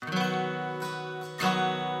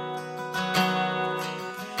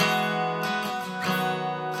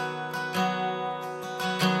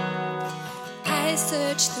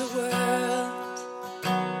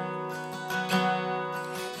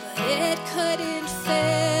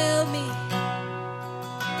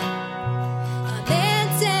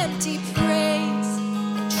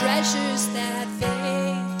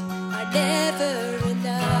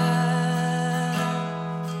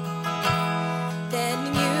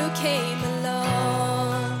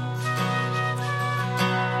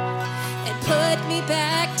me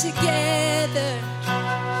back together.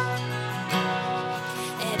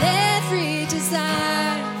 And every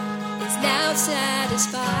desire is now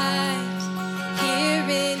satisfied here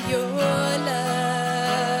in your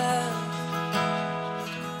love.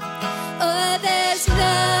 Oh, there's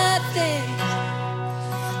nothing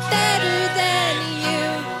better than you.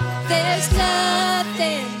 There's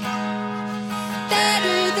nothing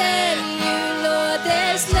better than you, Lord.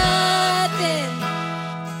 There's nothing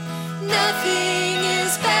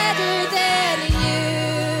is better than you.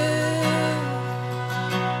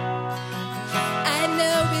 I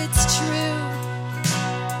know it's true.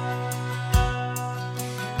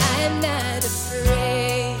 I'm not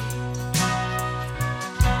afraid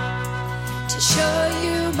to show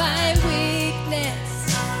you my weakness,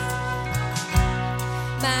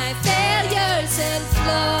 my failures and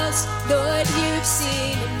flaws. Lord, you've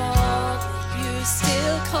seen them all. You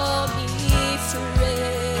still call me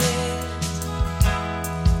friend.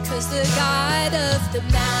 'Cause the God of the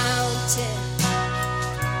mountain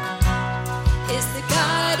is the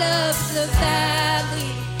God of the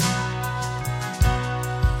valley.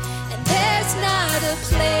 And there's not a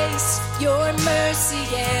place your mercy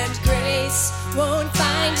and grace won't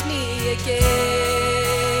find me again.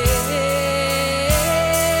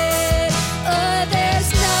 Oh, there's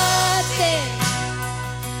nothing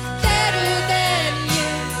better than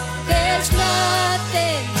you. There's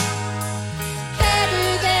nothing better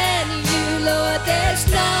than you, Lord. There's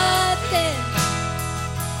nothing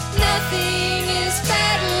is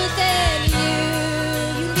better than you.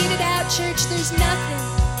 You lead it out, church. There's nothing.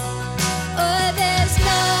 Oh, there's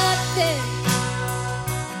nothing.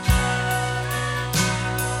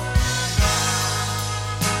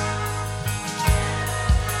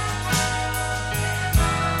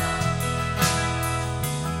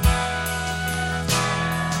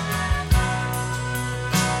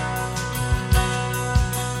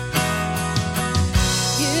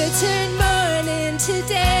 You turn mourning to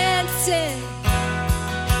dancing.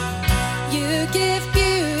 You give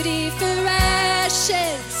beauty for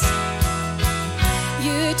ashes.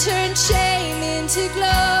 You turn shame into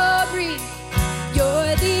glory.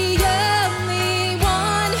 You're the only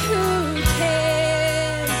one who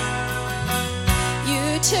can. You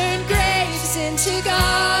turn graves into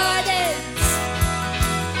gardens.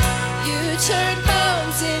 You turn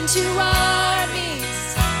bones into armies.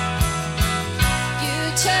 You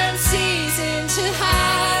turn seas into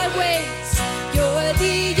highways. You're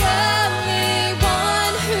the only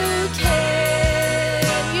one who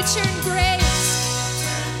can. You turn graves.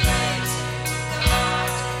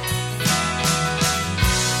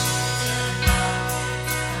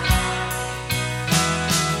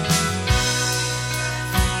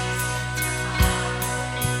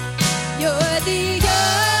 You're the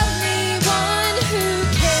only one who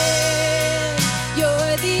can.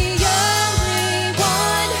 You're the only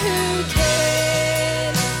one who can.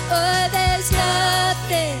 Oh, there's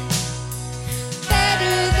nothing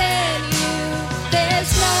better than you.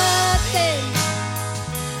 There's nothing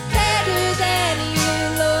better than you,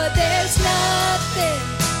 Lord. There's nothing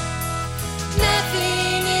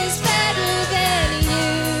is better than you.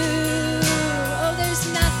 Oh, there's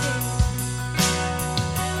nothing.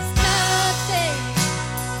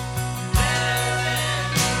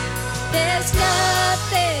 There's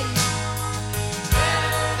nothing.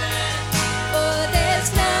 Oh, there's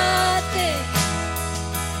nothing.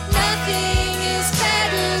 Nothing is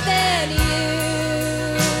better than you.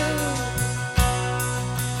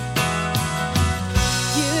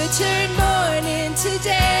 You turn mourning to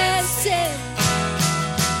dancing.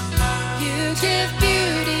 You give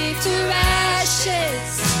beauty to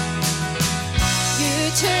ashes. You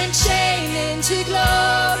turn shame into glory.